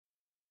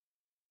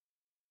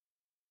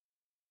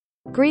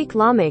Greek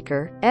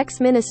lawmaker,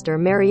 ex-minister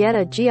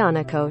Marietta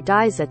Giannakou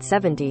dies at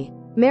 70.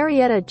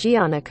 Marietta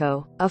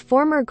Giannakou, a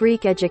former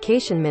Greek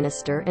education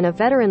minister and a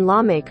veteran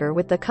lawmaker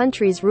with the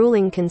country's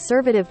ruling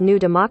conservative New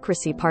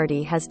Democracy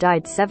Party, has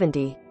died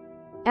 70.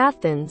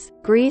 Athens,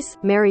 Greece.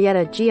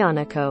 Marietta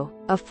Giannakou,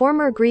 a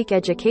former Greek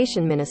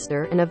education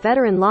minister and a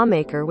veteran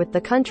lawmaker with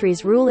the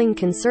country's ruling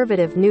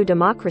conservative New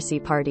Democracy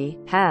Party,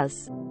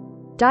 has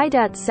died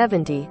at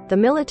 70. The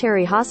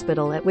military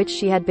hospital at which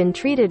she had been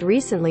treated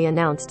recently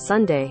announced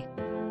Sunday.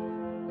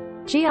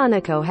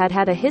 Giannakou had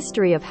had a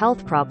history of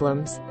health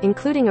problems,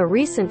 including a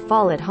recent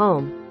fall at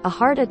home, a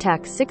heart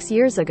attack 6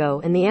 years ago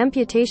and the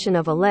amputation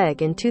of a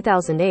leg in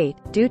 2008,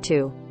 due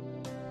to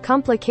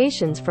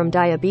complications from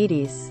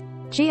diabetes.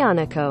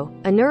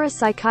 Giannakou, a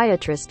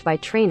neuropsychiatrist by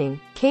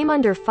training, came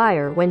under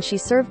fire when she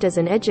served as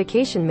an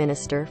education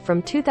minister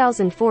from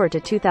 2004 to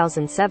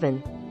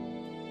 2007.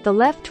 The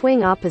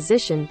left-wing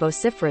opposition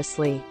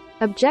vociferously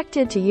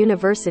objected to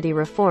university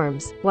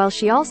reforms, while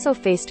she also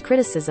faced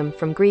criticism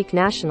from Greek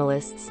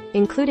nationalists,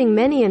 including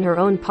many in her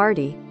own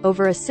party,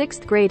 over a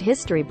sixth-grade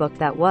history book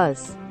that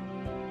was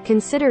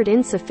considered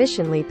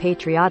insufficiently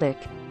patriotic.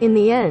 In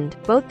the end,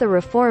 both the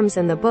reforms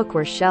and the book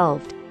were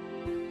shelved.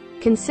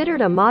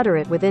 Considered a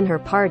moderate within her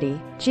party,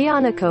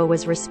 Giannakou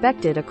was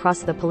respected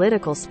across the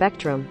political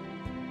spectrum.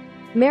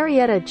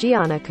 Marietta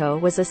Giannakou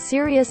was a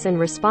serious and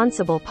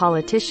responsible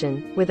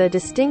politician, with a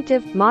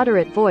distinctive,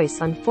 moderate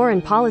voice on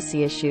foreign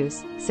policy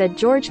issues, said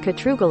George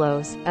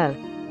Katrougalos, a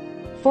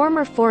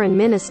former foreign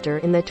minister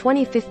in the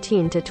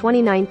 2015 to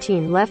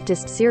 2019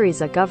 leftist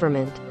Syriza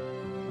government.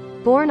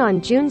 Born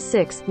on June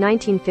 6,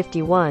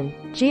 1951,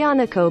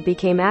 Giannakou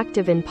became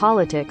active in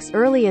politics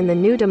early in the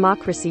New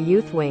Democracy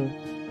Youth Wing.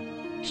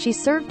 She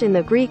served in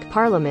the Greek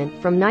parliament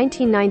from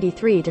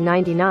 1993 to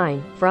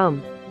 99,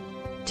 from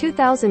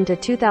 2000 to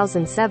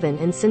 2007,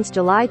 and since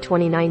July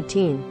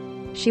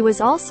 2019. She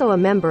was also a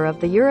member of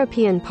the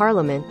European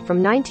Parliament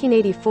from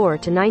 1984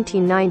 to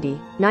 1990,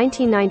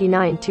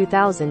 1999,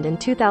 2000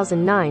 and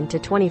 2009 to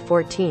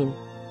 2014.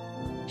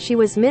 She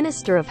was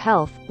Minister of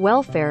Health,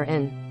 Welfare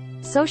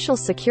and Social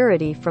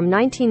Security from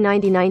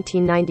 1990 to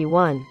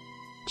 1991.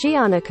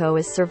 Giannakou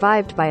is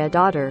survived by a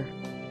daughter.